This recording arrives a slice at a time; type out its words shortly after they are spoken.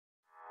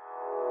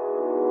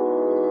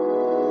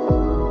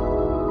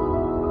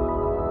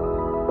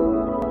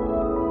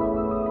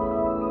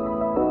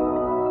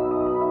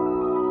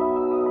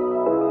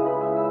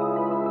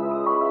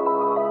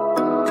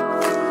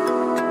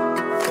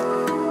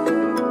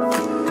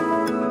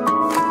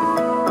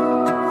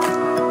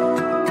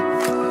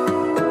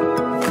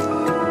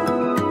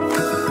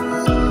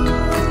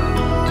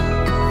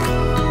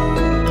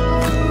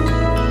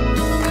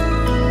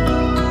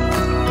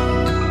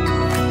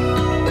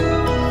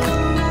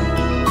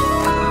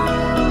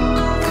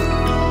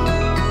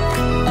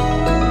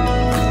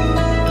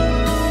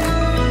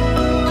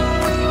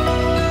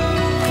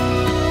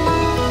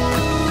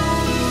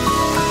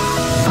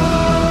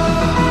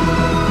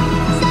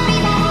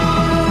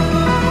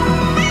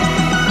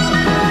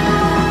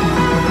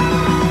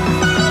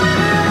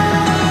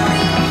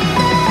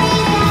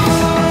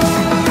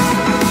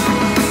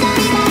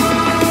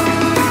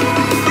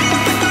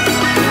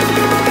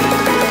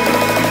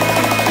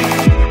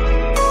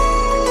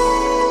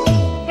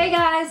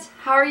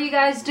How are you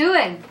guys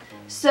doing?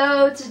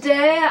 So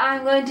today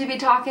I'm going to be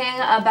talking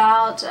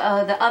about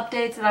the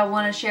updates that I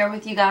want to share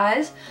with you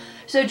guys.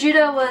 So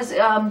Judah was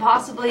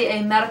possibly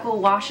a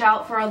medical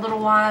washout for a little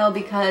while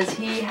because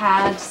he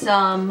had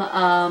some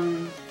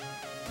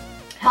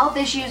health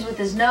issues with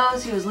his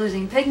nose. He was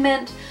losing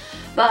pigment,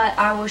 but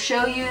I will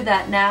show you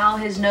that now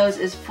his nose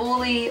is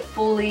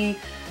completely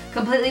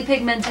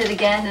pigmented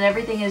again and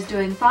everything is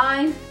doing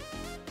fine.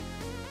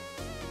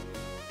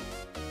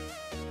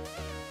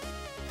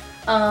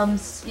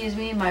 Excuse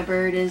me, my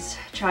bird is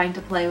trying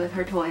to play with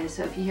her toys,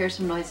 so if you hear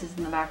some noises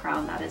in the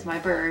background, that is my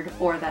bird,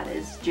 or that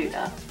is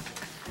Judah.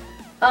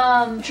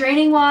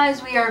 Training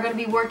wise, we are going to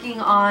be working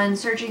on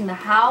searching the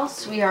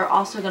house. We are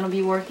also going to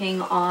be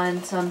working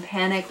on some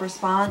panic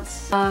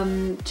response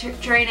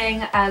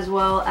training, as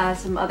well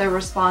as some other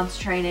response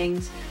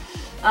trainings.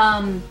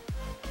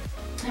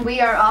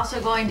 We are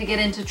also going to get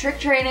into trick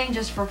training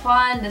just for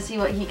fun to see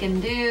what he can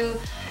do.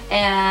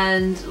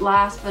 And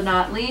last but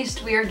not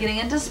least, we are getting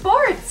into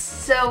sports.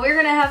 So we're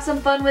gonna have some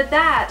fun with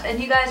that,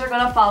 and you guys are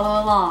gonna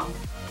follow along.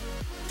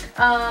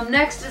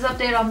 Next is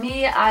update on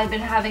me. I've been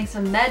having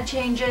some med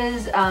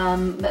changes.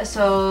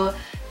 So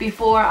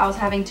before I was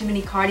having too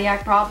many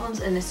cardiac problems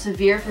and a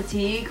severe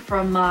fatigue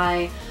from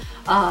my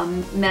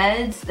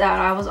meds that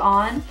I was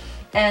on.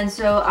 And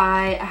so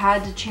I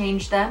had to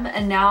change them,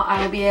 and now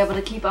I will be able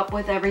to keep up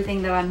with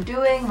everything that I'm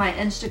doing, my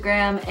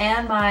Instagram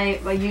and my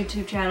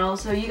YouTube channel.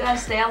 So you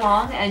guys stay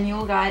along and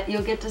you'll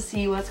get to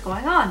see what's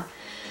going on.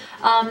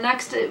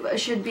 Next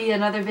should be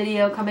another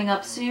video coming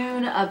up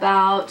soon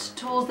about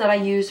tools that I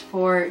use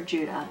for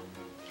Judah.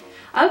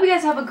 I hope you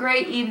guys have a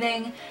great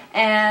evening,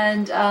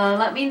 and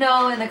let me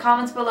know in the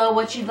comments below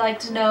what you'd like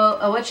to know,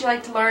 what you'd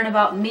like to learn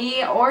about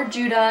me or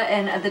Judah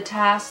and the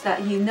tasks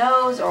that he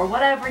knows, or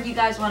whatever you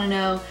guys want to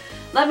know.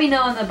 Let me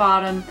know in the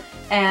bottom,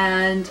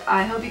 and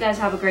I hope you guys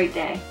have a great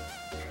day.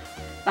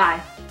 Bye.